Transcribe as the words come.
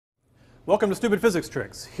Welcome to Stupid Physics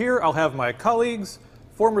Tricks. Here I'll have my colleagues,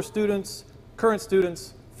 former students, current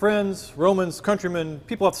students, friends, Romans, countrymen,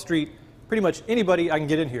 people off the street, pretty much anybody I can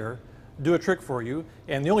get in here, do a trick for you.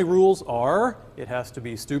 And the only rules are it has to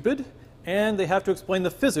be stupid and they have to explain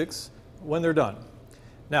the physics when they're done.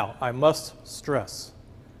 Now, I must stress,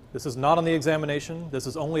 this is not on the examination, this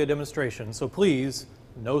is only a demonstration, so please,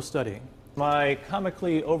 no studying. My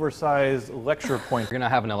comically oversized lecture point. We're gonna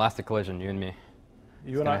have an elastic collision, you and me. You it's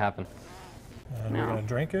and gonna I? happen. And we're gonna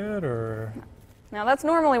drink it, or? Now that's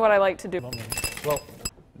normally what I like to do. Well,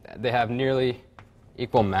 they have nearly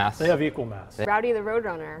equal mass. they have equal mass. Rowdy the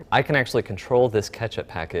Roadrunner. I can actually control this ketchup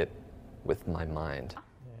packet with my mind.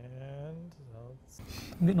 And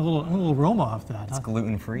I'm getting a little aroma off that. It's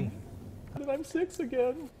gluten-free. I'm 6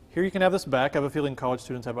 again. Here you can have this back. I have a feeling college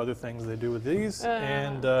students have other things they do with these,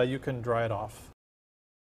 and you can dry it off.